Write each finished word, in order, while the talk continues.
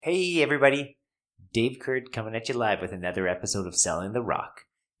Hey everybody, Dave Kurt coming at you live with another episode of Selling the Rock,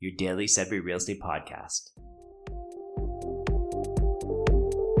 your daily Sudbury real estate podcast.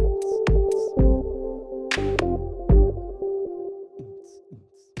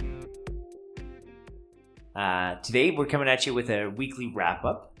 Today we're coming at you with a weekly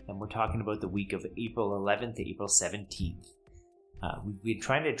wrap-up, and we're talking about the week of April 11th to April 17th. We've been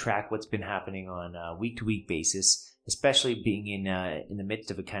trying to track what's been happening on a week-to-week basis, especially being in the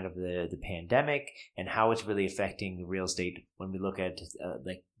midst of a kind of the pandemic and how it's really affecting the real estate when we look at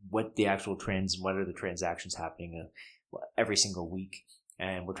what the actual trends and what are the transactions happening every single week.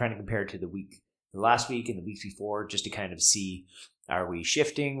 And we're trying to compare it to the last week and the weeks before, just to kind of see, are we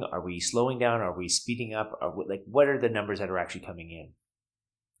shifting? Are we slowing down? Are we speeding up? What are the numbers that are actually coming in?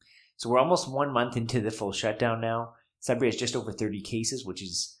 So we're almost 1 month into the full shutdown now. Sudbury has just over 30 cases, which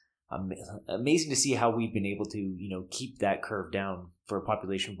is amazing to see how we've been able to, keep that curve down for a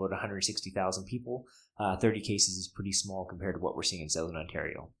population of about 160,000 people. 30 cases is pretty small compared to what we're seeing in Southern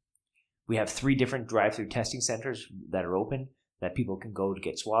Ontario. We have 3 different drive-through testing centers that are open that people can go to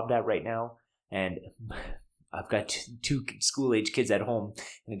get swabbed at right now. And I've got 2 school-age kids at home,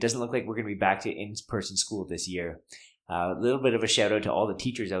 and it doesn't look like we're going to be back to in-person school this year. A little bit of a shout out to all the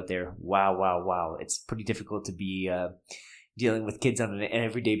teachers out there. Wow. It's pretty difficult to be dealing with kids on an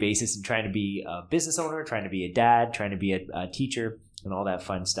everyday basis and trying to be a business owner, trying to be a dad, trying to be a teacher, and all that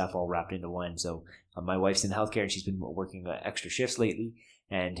fun stuff all wrapped into one. So my wife's in healthcare, and she's been working extra shifts lately.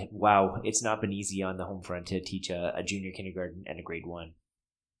 And wow, it's not been easy on the home front to teach a junior kindergarten and a grade 1.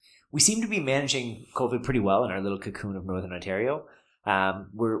 We seem to be managing COVID pretty well in our little cocoon of Northern Ontario.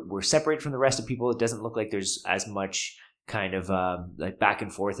 We're separated from the rest of people. It doesn't look like there's as much kind of back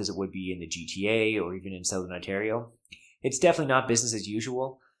and forth as it would be in the GTA or even in Southern Ontario. It's definitely not business as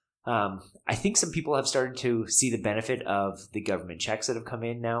usual. I think some people have started to see the benefit of the government checks that have come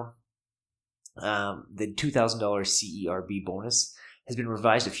in now. The $2,000 CERB bonus has been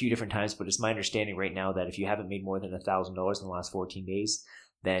revised a few different times, but it's my understanding right now that if you haven't made more than $1,000 in the last 14 days,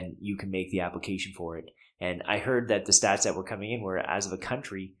 then you can make the application for it. And I heard that the stats that were coming in were, as of a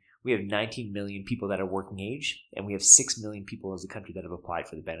country, we have 19 million people that are working age, and we have 6 million people as a country that have applied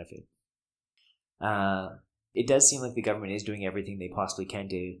for the benefit. It does seem like the government is doing everything they possibly can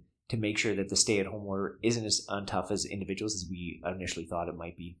to make sure that the stay-at-home order isn't as untough as individuals as we initially thought it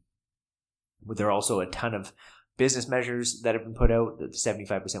might be. But there are also a ton of business measures that have been put out, the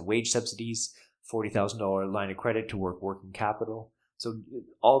 75% wage subsidies, $40,000 line of credit to working capital. So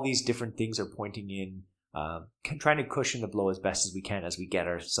all these different things are pointing in, trying to cushion the blow as best as we can as we get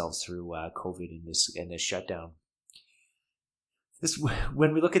ourselves through COVID and this shutdown.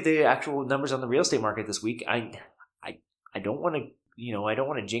 When we look at the actual numbers on the real estate market this week, I don't want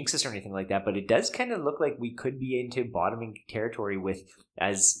to jinx this or anything like that, but it does kind of look like we could be into bottoming territory with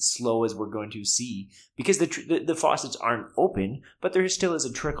as slow as we're going to see, because the faucets aren't open, but there still is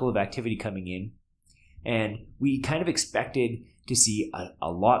a trickle of activity coming in. And we kind of expected to see a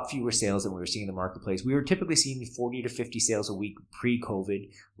lot fewer sales than we were seeing in the marketplace. We were typically seeing 40 to 50 sales a week pre-COVID.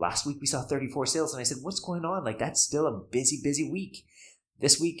 Last week we saw 34 sales, and I said, what's going on? That's still a busy week.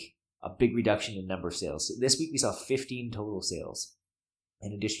 This week, a big reduction in number of sales. This week we saw 15 total sales.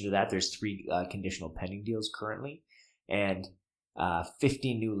 In addition to that, there's 3 conditional pending deals currently, and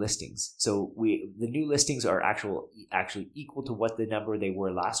 15 new listings. So the new listings are actually equal to what the number they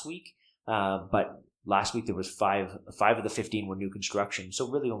were last week, but last week there was 5 of the 15 were new construction, so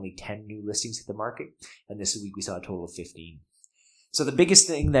really only 10 new listings hit the market, and this week we saw a total of 15. So the biggest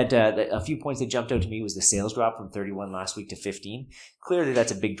thing that a few points that jumped out to me was the sales drop from 31 last week to 15. Clearly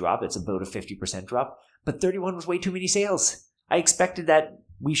that's a big drop. It's about a 50% drop, but 31 was way too many sales. I expected that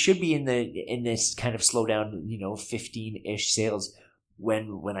we should be in this kind of slowdown, 15-ish sales.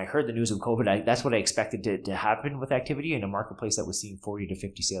 When I heard the news of COVID, that's what I expected to happen with activity in a marketplace that was seeing 40 to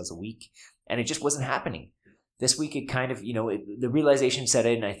 50 sales a week, and it just wasn't happening. This week, it kind of, the realization set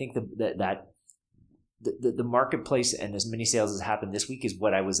in. I think that the marketplace and as many sales as happened this week is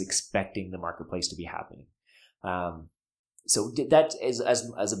what I was expecting the marketplace to be happening. So that is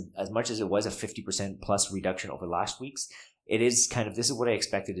as much as it was a 50% plus reduction over last week's. It is this is what I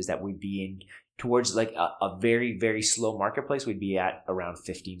expected, is that we'd be in towards a very, very slow marketplace. We'd be at around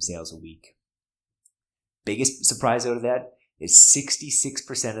 15 sales a week. Biggest surprise out of that is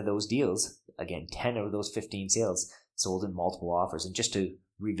 66% of those deals, again, 10 of those 15 sales sold in multiple offers. And just to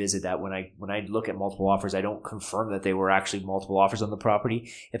revisit that, when I look at multiple offers, I don't confirm that they were actually multiple offers on the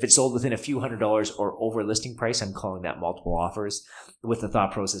property. If it's sold within a few $100s or over listing price, I'm calling that multiple offers, with the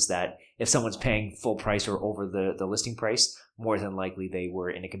thought process that if someone's paying full price or over the listing price, more than likely they were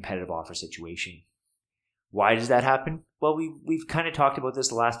in a competitive offer situation. Why does that happen? Well, we've kind of talked about this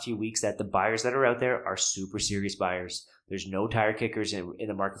the last few weeks, that the buyers that are out there are super serious buyers. There's no tire kickers in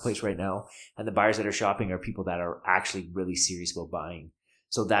the marketplace right now. And the buyers that are shopping are people that are actually really serious about buying.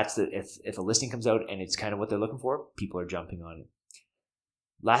 So that's if a listing comes out and it's kind of what they're looking for, people are jumping on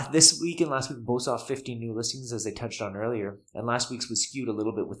it. This week and last week both saw 15 new listings, as I touched on earlier. And last week's was skewed a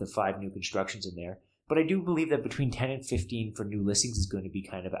little bit with the 5 new constructions in there. But I do believe that between 10 and 15 for new listings is going to be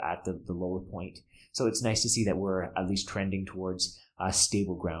kind of at the lower point. So it's nice to see that we're at least trending towards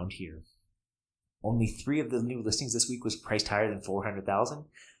stable ground here. Only 3 of the new listings this week was priced higher than $400,000.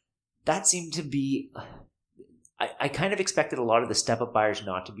 That seemed to be... I kind of expected a lot of the step-up buyers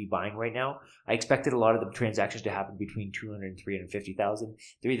not to be buying right now. I expected a lot of the transactions to happen between $200,000 and $350,000.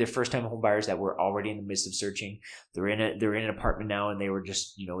 They're either first-time home buyers that were already in the midst of searching. They're in an apartment now, and they were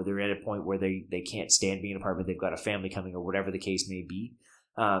just, they're at a point where they can't stand being in an apartment. They've got a family coming, or whatever the case may be.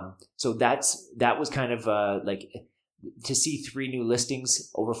 So that was kind of like, to see 3 new listings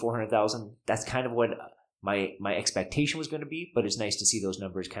over $400,000. That's kind of what my expectation was going to be, but it's nice to see those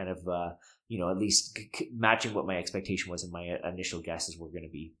numbers kind of at least matching what my expectation was and my initial guesses were going to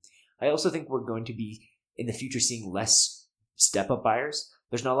be. I also think we're going to be in the future seeing less step-up buyers.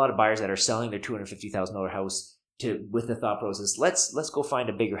 There's not a lot of buyers that are selling their $250,000 house with the thought process, let's go find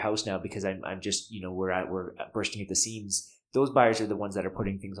a bigger house now because I'm just we're bursting at the seams. Those buyers are the ones that are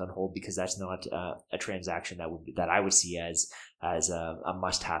putting things on hold because that's not a transaction that I would see as a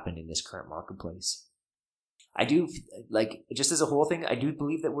must happen in this current marketplace. I do, just as a whole thing, I do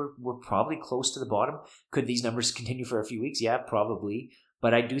believe that we're probably close to the bottom. Could these numbers continue for a few weeks? Yeah, probably.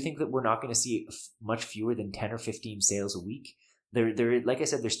 But I do think that we're not going to see much fewer than 10 or 15 sales a week. There, like I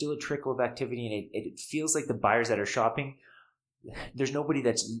said, there's still a trickle of activity, and it feels like the buyers that are shopping, there's nobody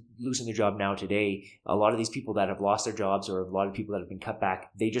that's losing their job now today. A lot of these people that have lost their jobs, or a lot of people that have been cut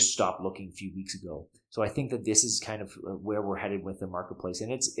back, they just stopped looking a few weeks ago. So I think that this is kind of where we're headed with the marketplace,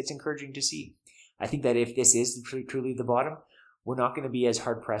 and it's encouraging to see. I think that if this is truly the bottom, we're not going to be as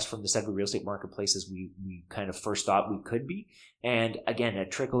hard pressed from the Sudbury real estate marketplace as we kind of first thought we could be. And again, a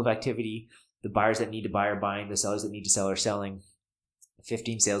trickle of activity. The buyers that need to buy are buying. The sellers that need to sell are selling.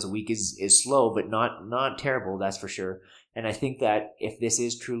 15 sales a week is slow, but not terrible, that's for sure. And I think that if this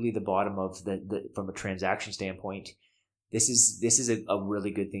is truly the bottom of the from a transaction standpoint, this is a really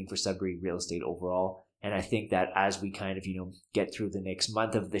good thing for Sudbury real estate overall. And I think that as we kind of, get through the next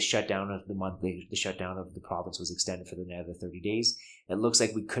month of the shutdown of the shutdown of the province was extended for another 30 days. It looks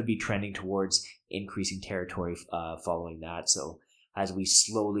like we could be trending towards increasing territory following that. So as we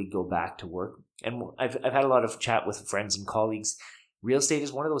slowly go back to work, and I've had a lot of chat with friends and colleagues, real estate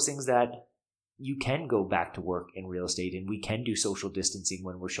is one of those things that you can go back to work in real estate, and we can do social distancing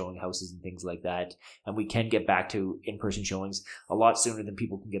when we're showing houses and things like that. And we can get back to in-person showings a lot sooner than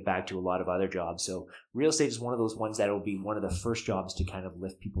people can get back to a lot of other jobs. So real estate is one of those ones that will be one of the first jobs to kind of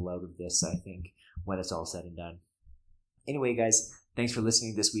lift people out of this, I think, when it's all said and done. Anyway, guys, thanks for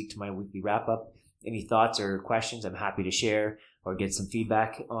listening this week to my weekly wrap-up. Any thoughts or questions, I'm happy to share or get some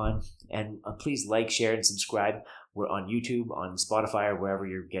feedback on. And please like, share, and subscribe. We're on YouTube, on Spotify, or wherever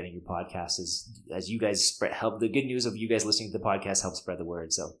you're getting your podcasts. As you guys help, the good news of you guys listening to the podcast helps spread the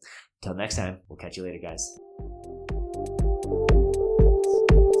word. So until next time, we'll catch you later, guys.